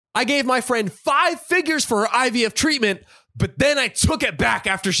I gave my friend 5 figures for her IVF treatment, but then I took it back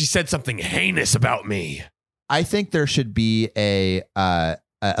after she said something heinous about me. I think there should be a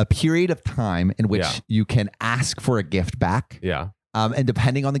period of time in which you can ask for a gift back. Yeah. And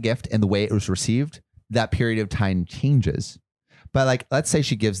depending on the gift and the way it was received, that period of time changes. But like, let's say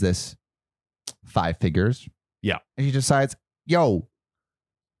she gives this 5 figures. Yeah. And she decides, yo,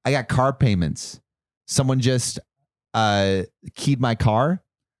 I got car payments. Someone just keyed my car.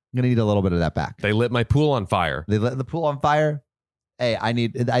 I'm going to need a little bit of that back. They lit my pool on fire. They lit the pool on fire. Hey,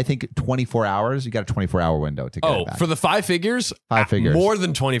 I think 24 hours. You got a 24-hour window to get it back. For the 5 figures? 5 figures. More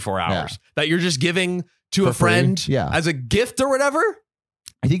than 24 hours that you're just giving to a friend as a gift or whatever?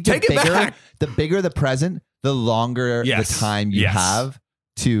 I think take it back. The bigger the present, the longer the time you have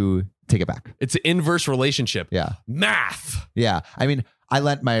to take it back. It's an inverse relationship. Yeah. Math. Yeah. I mean, I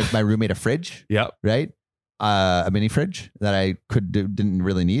lent my roommate a fridge. Yep. Right? A mini fridge that I didn't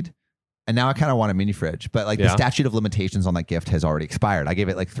really need. And now I kind of want a mini fridge. But like the statute of limitations on that gift has already expired. I gave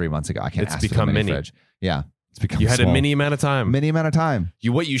it like 3 months ago. I can't ask for a mini fridge. Yeah. It's become You had small. a mini amount of time. Mini amount of time.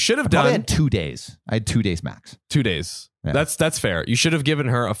 What you should have I done. had 2 days. I had 2 days max. 2 days. Yeah. That's fair. You should have given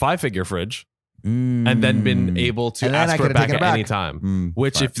her a 5-figure fridge. And then been able to ask for it back at any time.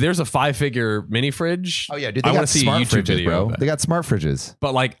 Which, if there's a 5-figure mini fridge, oh yeah, dude, I want to see a YouTube video, bro. They got smart fridges.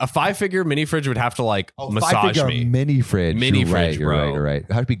 But like a 5-figure mini fridge would have to like massage 5-figure me. Mini fridge, mini fridge, you're bro. Right, you're right.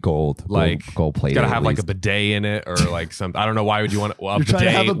 It has to be gold, like gold plated. Gotta have like a bidet in it, or like some. I don't know why would you want a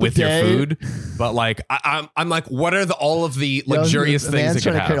bidet with your bidet? food, but like I'm like, what are all of the luxurious things that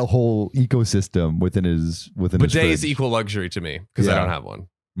could have? Create a whole ecosystem within his Bidets equal luxury to me because I don't have one.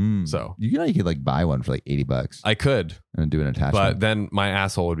 So you could like buy one for like $80. I could and do an attachment, but then my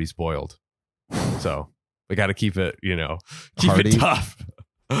asshole would be spoiled. So we got to keep it, keep Hardy. it tough.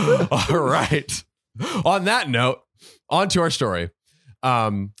 All right. On that note, on to our story.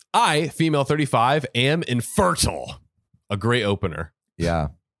 I, female 35, am infertile. A great opener. Yeah.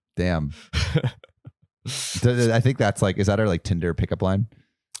 Damn. I think that's like, is that our like Tinder pickup line?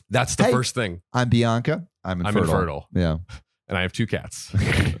 That's the first thing. I'm Bianca. I'm infertile. Yeah. And I have 2 cats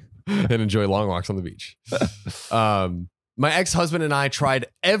and enjoy long walks on the beach. My ex-husband and I tried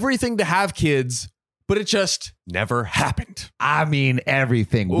everything to have kids, but it just never happened. I mean,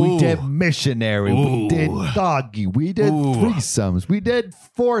 everything. We did missionary. We did doggy. We did threesomes. We did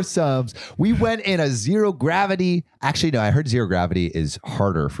foursomes. We went in a zero gravity. Actually, no, I heard zero gravity is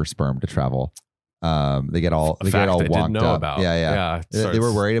harder for sperm to travel. They get all wonked up. About. Yeah. They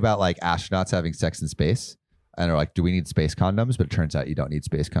were worried about like astronauts having sex in space. And they're like, do we need space condoms? But it turns out you don't need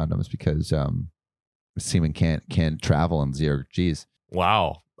space condoms because semen can't travel in 0 G's.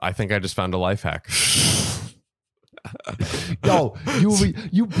 Wow. I think I just found a life hack. Yo,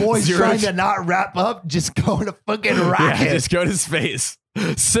 you boys trying to not wrap up, just go to fucking rocket. Yeah, just go to space.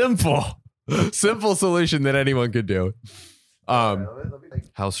 Simple solution that anyone could do.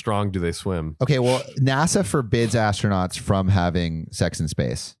 How strong do they swim? Okay, well, NASA forbids astronauts from having sex in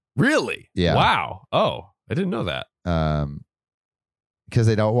space. Really? Yeah. Wow. Oh, I didn't know that. Because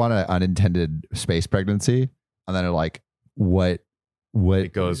they don't want an unintended space pregnancy, and then they're like, what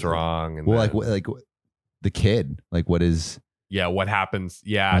it goes wrong? And well, like the kid, like what is? Yeah, what happens?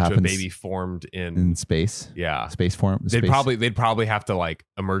 Yeah, to a baby formed in space. Yeah, space form. They'd probably have to like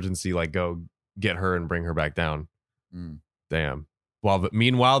emergency like go get her and bring her back down. Damn.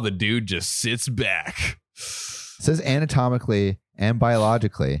 Meanwhile, the dude just sits back. It says anatomically and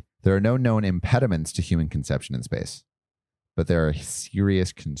biologically, there are no known impediments to human conception in space, but there are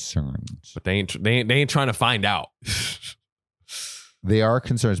serious concerns. But they ain't trying to find out. They are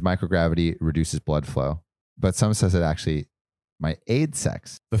concerns microgravity reduces blood flow, but some says it actually might aid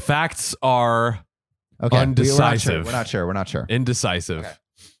sex. The facts are undecisive. We're not sure. Indecisive. Okay.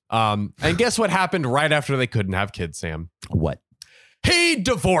 And guess what happened right after they couldn't have kids, Sam? What? He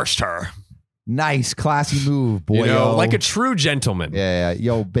divorced her. Nice, classy move, boy. Like a true gentleman. Yeah.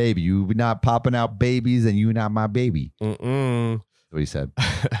 Yo, baby, you not popping out babies and you not my baby. That's what he said.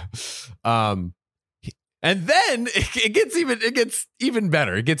 And then it gets even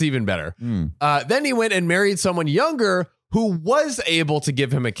better. It gets even better. Then he went and married someone younger who was able to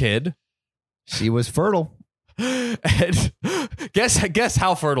give him a kid. She was fertile. And guess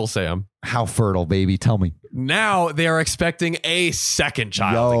how fertile, Sam? How fertile, baby? Tell me. Now they are expecting a second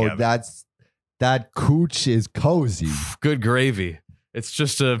child. Yo, that cooch is cozy. Good gravy. It's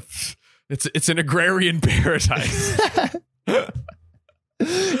just it's an agrarian paradise.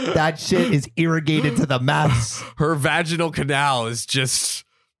 That shit is irrigated to the max. Her vaginal canal is just,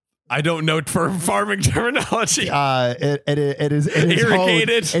 I don't know for farming terminology. It is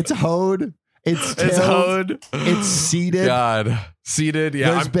irrigated. It's hoed. It's hoed. It's seeded. God. Seated.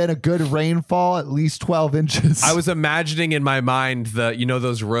 Yeah. There's been a good rainfall, at least 12 inches. I was imagining in my mind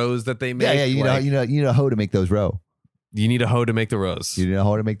those rows that they make. Yeah, you need a hoe to make those row. You need a hoe to make the rows. You need a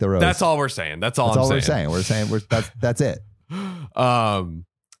hoe to make the rows. That's all we're saying. That's all we're saying. That's it.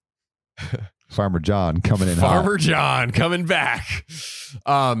 Farmer John coming in. Farmer John coming back.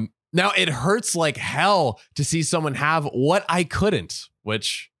 Now it hurts like hell to see someone have what I couldn't,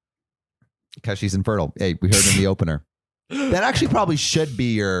 which because she's infertile. Hey, we heard in the opener. That actually probably should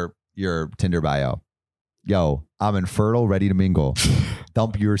be your Tinder bio. Yo, I'm infertile, ready to mingle.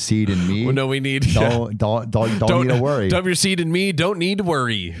 Dump your seed in me. Well, no, we need don't need to worry. Dump your seed in me. Don't need to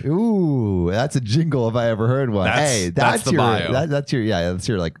worry. Ooh, that's a jingle if I ever heard one. That's the your bio. That's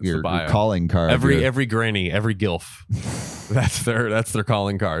your calling card. Every granny, every gilf. that's their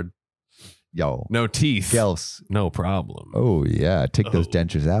calling card. Yo, no teeth. Gilfs, no problem. Oh yeah, take those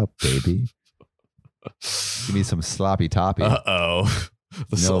dentures out, baby. Give me some sloppy toppy. Uh-oh.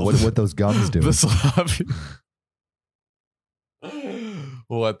 What those gums do. The sloppy.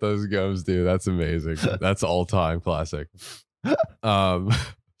 What those gums do. That's amazing. That's all-time classic. Yo,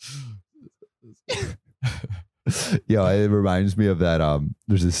 it reminds me of that.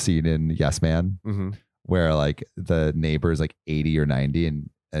 There's this scene in Yes Man where like the neighbor is like 80 or 90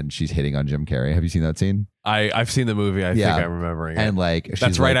 and she's hitting on Jim Carrey. Have you seen that scene? I've seen the movie. I think I'm remembering it. And like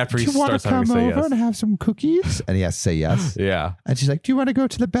that's right after he starts having to say yes. Do you want to come over and have some cookies? And he has to say yes. Yeah. And she's like, do you want to go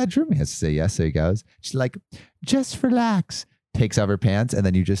to the bedroom? He has to say yes. So he goes. She's like, just relax. Takes off her pants and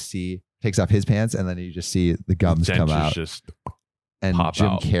then you just see, takes off his pants and then you just see the gums come out. Just and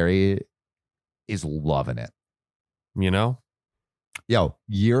Jim Carrey is loving it. You know? Yo,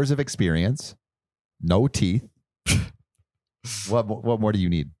 years of experience, no teeth. What more do you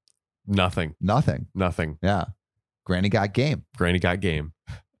need? Nothing. Yeah. Granny got game.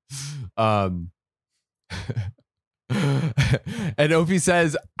 And Opie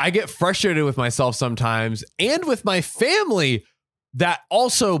says, I get frustrated with myself sometimes and with my family that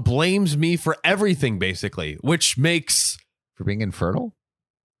also blames me for everything, basically, which makes... For being infertile?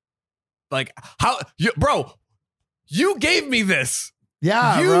 Like, bro, you gave me this.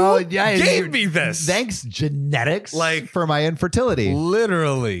 Yeah, bro. Yeah, gave me this. Thanks, genetics, like for my infertility.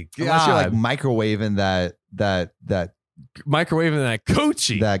 Literally, unless you're like microwaving that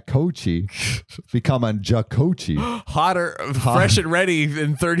coachy, become a jacochi, hotter, fresh and ready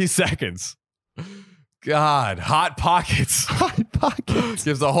in 30 seconds. God, hot pockets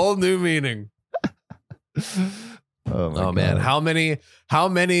gives a whole new meaning. Oh man, how many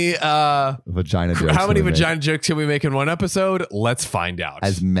vagina jokes? How many vagina jokes can we make in one episode? Let's find out.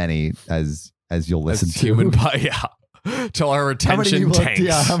 As many as you'll listen to. Human pie, yeah. Till our retention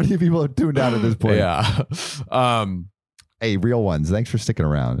tanks. How many people have tuned out at this point? Yeah. Hey, real ones. Thanks for sticking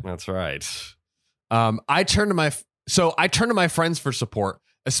around. That's right. I turn to my friends for support,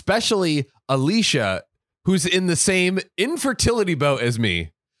 especially Alicia, who's in the same infertility boat as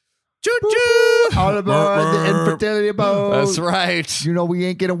me. Choo-choo! All aboard the infertility boat. That's right. You know we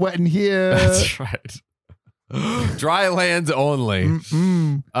ain't getting wet in here. That's right. Dry lands only.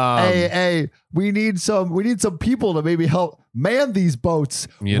 Hey, we need some people to maybe help man these boats.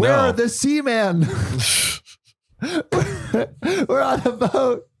 Where are the seamen? We're on a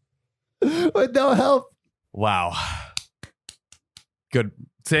boat with no help. Wow. Good.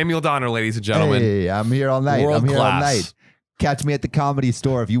 Samuel Donner, ladies and gentlemen. Hey, I'm here all night. World class. Catch me at the Comedy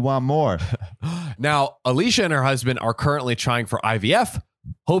Store if you want more. Now, Alicia and her husband are currently trying for IVF,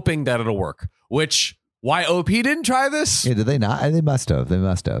 hoping that it'll work. Why OP didn't try this? Yeah, did they not? They must have.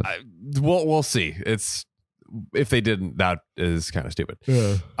 We'll see. If they didn't, that is kind of stupid.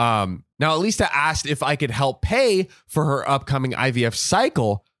 Yeah. Now, Elisa asked if I could help pay for her upcoming IVF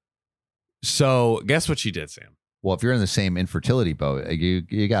cycle. So, guess what she did, Sam? Well, if you're in the same infertility boat,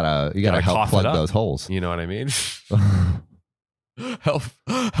 you gotta help plug those holes. You know what I mean?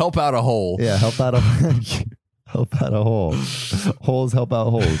 help out a hole. Yeah, help out a hole. Holes help out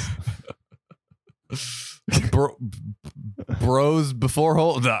holes. Bros before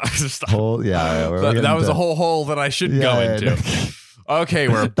hole. No, hole. Yeah, that was a whole hole that I shouldn't go into. Okay,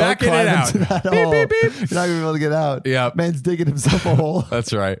 we're backing it out. Beep, beep, beep. You're not gonna be able to get out. Yeah, man's digging himself a hole.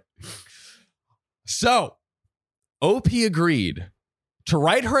 That's right. So, OP agreed to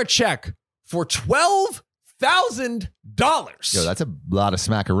write her a check for $12,000. Yo, that's a lot of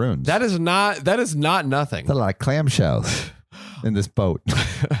smackaroons. That is not nothing. That's a lot of clamshells in this boat.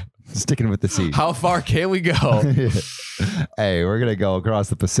 Sticking with the sea. How far can we go? Hey, we're gonna go across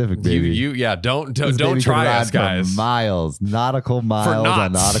the Pacific, baby. Don't try us, guys. Nautical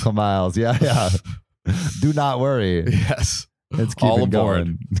miles. Yeah. Do not worry. Yes, let's keep all it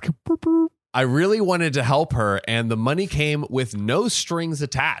aboard. going. I really wanted to help her, and the money came with no strings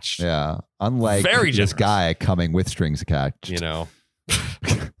attached. Yeah. Unlike Very this generous. guy coming with strings attached. You know,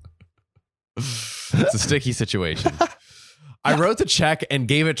 it's a sticky situation. I wrote the check and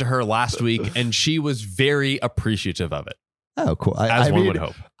gave it to her last week, and she was very appreciative of it. Oh, cool. As one would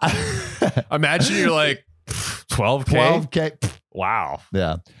hope. Imagine you're like, 12K? 12K. Wow.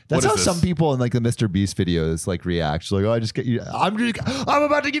 Yeah. That's how some people in like the Mr. Beast videos like react. She's like, oh, I just get you. I'm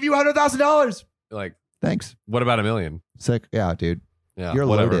about to give you $100,000. Like, thanks. what about $1 million? It's like, yeah, dude. Yeah, You're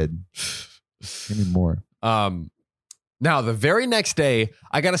whatever. loaded. Give me more. Now the very next day,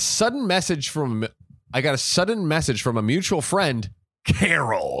 I got a sudden message from a mutual friend,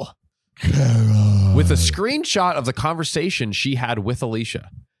 Carol, with a screenshot of the conversation she had with Alicia.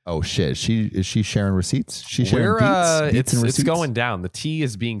 Oh shit! Is she sharing receipts? She sharing beats and receipts? It's going down. The tea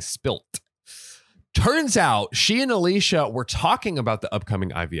is being spilt. Turns out she and Alicia were talking about the upcoming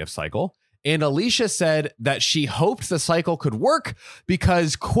IVF cycle, and Alicia said that she hoped the cycle could work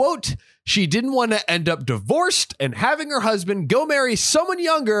because, quote, she didn't want to end up divorced and having her husband go marry someone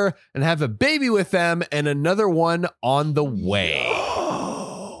younger and have a baby with them and another one on the way.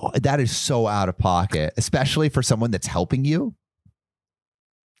 Oh, that is so out of pocket, especially for someone that's helping you.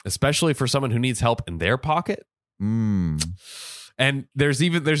 Especially for someone who needs help in their pocket. And there's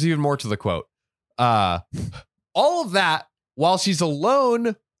even more to the quote. All of that while she's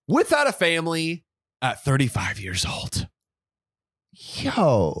alone without a family at 35 years old.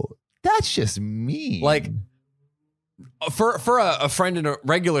 Yo, that's just mean. Like for a friend in a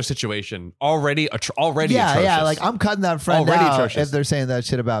regular situation, already atrocious. Yeah. Like I'm cutting that friend Already out atrocious. if they're saying that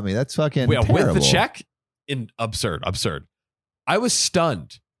shit about me. That's fucking terrible. With the check, absurd. I was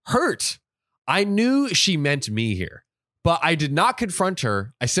stunned, hurt. I knew she meant me here, but I did not confront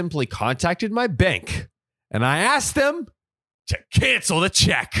her. I simply contacted my bank and I asked them to cancel the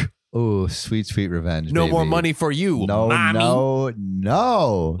check. Oh, sweet, sweet revenge. No baby. more money for you, mommy.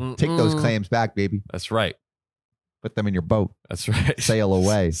 No. Take those claims back, baby. That's right. Put them in your boat. That's right. Sail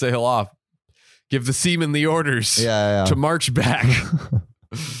away. Sail off. Give the seamen the orders to march back.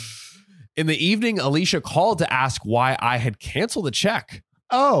 In the evening, Alicia called to ask why I had canceled the check.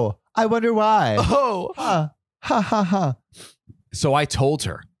 Oh, I wonder why. Oh. Ha. So I told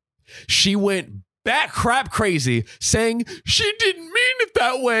her. She went bat crap crazy, saying she didn't mean it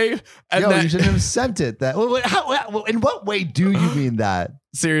that way. And you shouldn't have sent it. In what way do you mean that?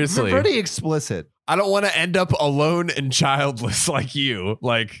 Seriously. You're pretty explicit. I don't want to end up alone and childless like you.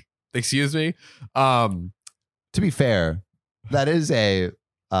 Like, excuse me? To be fair, that is a...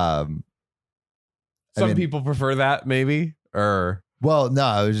 Some people prefer that, maybe? Or... Well,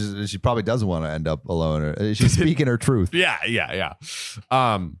 no, she probably doesn't want to end up alone. Or she's speaking her truth. Yeah.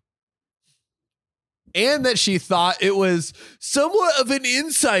 And that she thought it was somewhat of an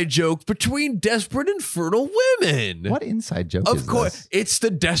inside joke between desperate and fertile women. What inside joke is this? Of course, it's the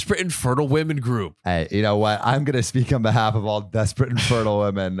Desperate and Fertile Women group. Hey, you know what? I'm going to speak on behalf of all desperate and fertile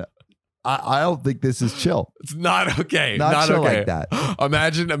women. I don't think this is chill. It's not okay. Not chill okay. like that.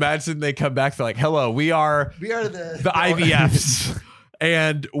 Imagine they come back. They're like, hello, we are the IVFs.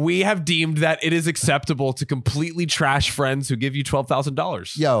 And we have deemed that it is acceptable to completely trash friends who give you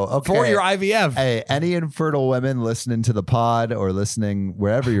 $12,000. Yo, okay. For your IVF. Hey, any infertile women listening to the pod or listening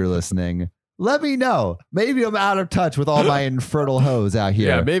wherever you're listening, let me know. Maybe I'm out of touch with all my infertile hoes out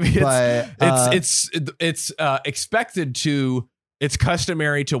here. Yeah, maybe it's expected to. It's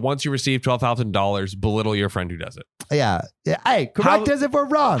customary to, once you receive $12,000, belittle your friend who does it. Yeah. Hey, correct us if we're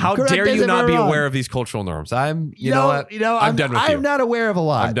wrong. How dare you not be aware of these cultural norms? I'm done with you. I'm not aware of a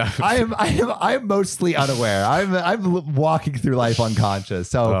lot. I'm done. I'm mostly unaware. I'm walking through life unconscious.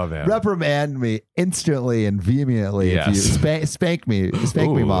 So reprimand me instantly and vehemently if you spank me,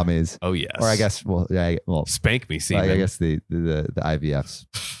 mommies. Oh yes. Or I guess spank me. See, I guess the IVFs,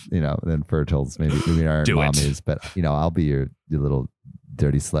 the infertiles maybe aren't mommies, but I'll be your little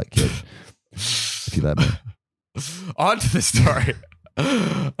dirty slut kid if you let me. On to the story.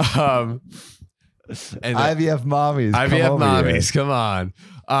 And IVF mommies. Come on.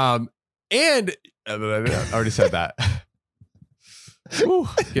 And I already said that. Whew,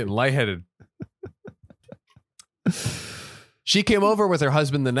 getting lightheaded. She came over with her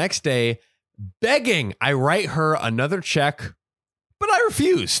husband the next day, begging I write her another check, but I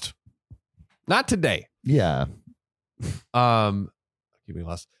refused. Not today. Yeah. Give me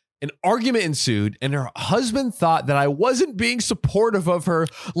less. An argument ensued, and her husband thought that I wasn't being supportive of her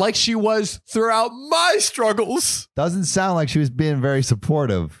like she was throughout my struggles. Doesn't sound like she was being very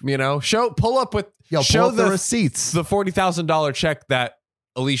supportive. Pull up the receipts. The $40,000 check that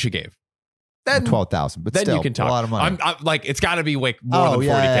Alicia gave. then 12,000, but then still you can talk. a lot of money. I'm like, it's got to be like more than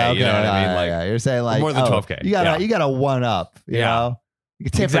 40K. You know what I mean? Like, you're saying like more than 12K. You got a one up. You know, you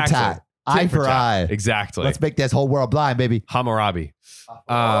can tit for tat, eye for eye. Exactly. Let's make this whole world blind, baby. Hammurabi.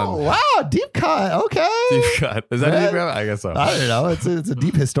 Wow, deep cut. Okay, deep cut. Is that deep cut? I guess so. I don't know. It's a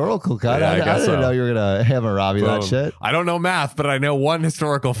deep historical cut. Yeah, I didn't so. know you were gonna Hammurabi that shit. I don't know math, but I know one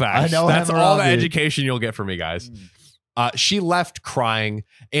historical fact. I know that's all the Hammurabi. education you'll get from me, guys. She left crying,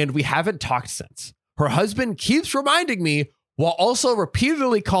 and we haven't talked since. Her husband keeps reminding me while also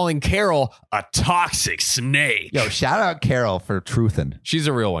repeatedly calling Carol a toxic snake. Yo, shout out Carol for truthing. She's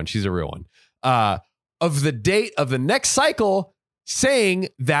a real one. She's a real one. Of the date of the next cycle, saying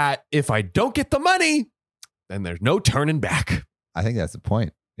that if I don't get the money, then there's no turning back. I think that's the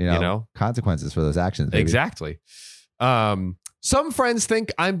point. You know? Consequences for those actions. Baby. Exactly. Some friends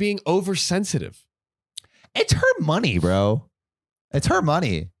think I'm being oversensitive. It's her money, bro. It's her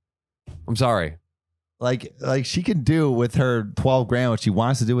money. I'm sorry. Like she can do with her 12 grand what she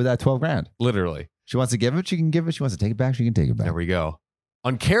wants to do with that 12 grand. Literally. She wants to give it, she can give it. She wants to take it back, she can take it back. There we go.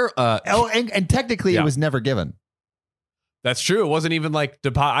 On and technically it was never given. That's true. It wasn't even like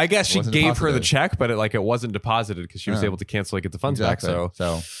I guess she gave deposited. her the check, but it wasn't deposited because she was able to cancel and get the funds back. So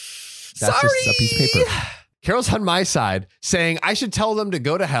that's sorry. just a piece of paper. Carol's on my side saying I should tell them to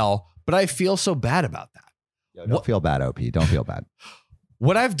go to hell, but I feel so bad about that. Yo, don't feel bad, OP. Don't feel bad.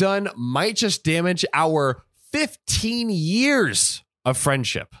 What I've done might just damage our 15 years of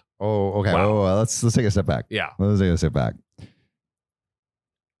friendship. Oh, okay. Wow. Oh, let's take a step back. Yeah. Let's take a step back.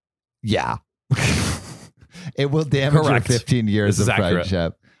 Yeah. It will damage Correct. your 15 years This of is accurate.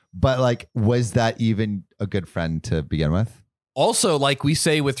 friendship. But like, was that even a good friend to begin with? Also, like we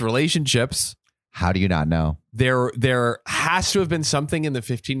say with relationships, How do you not know? there has to have been something in the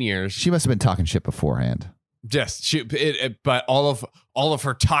 15 years. She must have been talking shit beforehand. Just but all of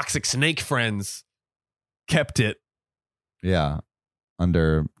her toxic snake friends kept it. Yeah.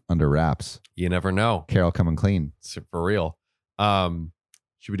 Under wraps. You never know. Carol coming clean. It's for real.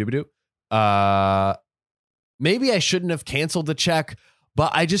 Shoo-ba-doo-ba-doo. Maybe I shouldn't have canceled the check,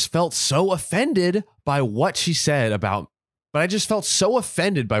 but I just felt so offended by what she said about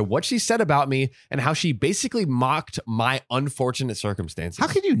me and how she basically mocked my unfortunate circumstances. How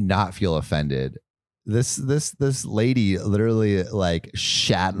could you not feel offended? This lady literally like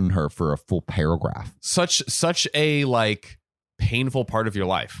shat on her for a full paragraph. Such a like painful part of your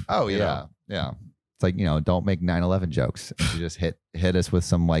life. Oh you yeah. know? Yeah. It's like, don't make 9/11 jokes. She just hit us with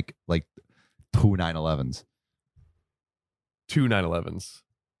some like two 9/11s. Two 9/11s.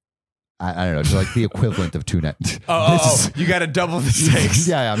 I don't know, just like the equivalent of two net. You got to double the stakes.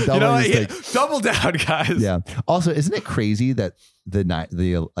 Yeah, I'm doubling the stakes. Double down, guys. Yeah. Also, isn't it crazy that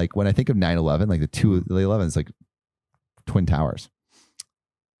the like when I think of 9/11, like the 11's like Twin Towers.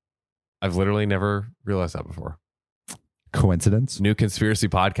 I've literally never realized that before. Coincidence? New conspiracy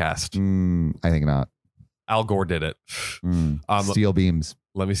podcast. I think not. Al Gore did it. Steel beams.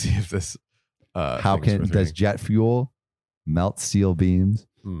 Let me see if this. How does jet fuel melt steel beams?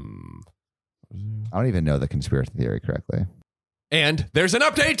 I don't even know the conspiracy theory correctly. And there's an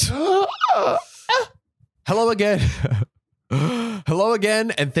update. Hello again. Hello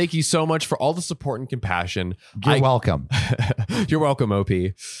again, and thank you so much for all the support and compassion. You're welcome. You're welcome, OP.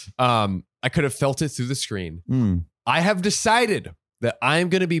 I could have felt it through the screen. I have decided that I'm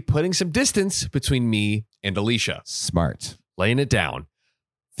going to be putting some distance between me and Alicia. Smart. Laying it down.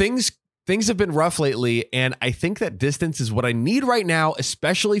 Things have been rough lately, and I think that distance is what I need right now,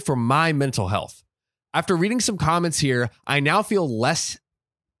 especially for my mental health. After reading some comments here, I now feel less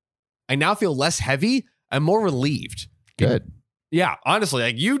heavy and more relieved. Good. Yeah, honestly,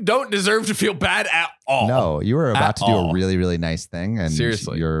 like you don't deserve to feel bad at all. No, you were about to do a really, really nice thing, and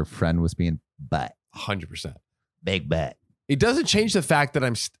seriously, your friend was being butt. 100%. Big bet. It doesn't change the fact that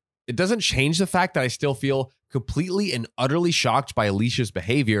I still feel completely and utterly shocked by Alicia's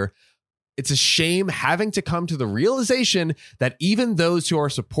behavior. It's a shame having to come to the realization that even those who are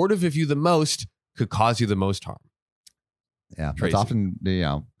supportive of you the most could cause you the most harm. Yeah, it's often,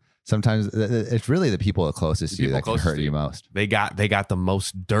 sometimes it's really the people closest to you that can hurt you most. They got the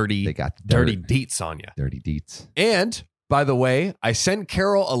most dirty deets on you. Dirty deets. And by the way, I sent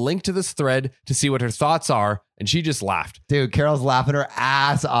Carol a link to this thread to see what her thoughts are, and she just laughed. Dude, Carol's laughing her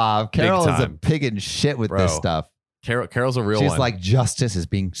ass off. Carol is a pig in shit with this stuff. Carol's a real one. She's like, justice is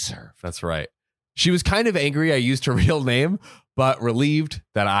being served. That's right. She was kind of angry I used her real name, but relieved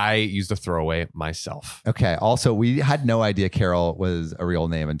that I used a throwaway myself. Okay. Also, we had no idea Carol was a real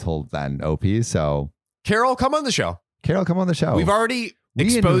name until then, OP. So, Carol, come on the show. Carol, come on the show. We've already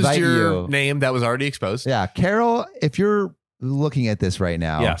exposed your name that was already exposed. Yeah. Carol, if you're looking at this right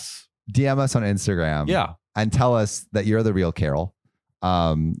now, yes, DM us on Instagram. Yeah. And tell us that you're the real Carol.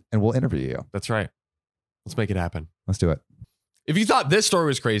 And we'll interview you. That's right. Let's make it happen. Let's do it. If you thought this story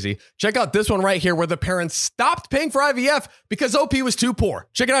was crazy, check out this one right here where the parents stopped paying for IVF because OP was too poor.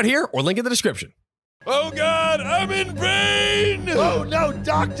 Check it out here or link in the description. Oh God, I'm in pain! Oh no,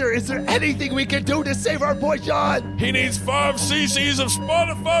 doctor, is there anything we can do to save our boy John? He needs 5 cc's of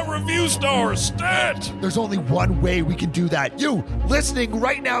Spotify review stars, stat! There's only one way we can do that. You, listening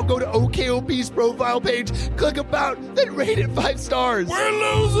right now, go to OKOP's profile page, click about, then rate it 5 stars. We're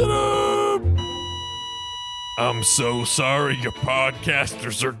losing him! I'm so sorry your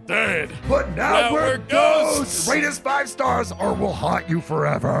podcasters are dead. But now we're ghosts! Rate us 5 stars or we'll haunt you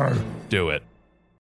forever. Do it.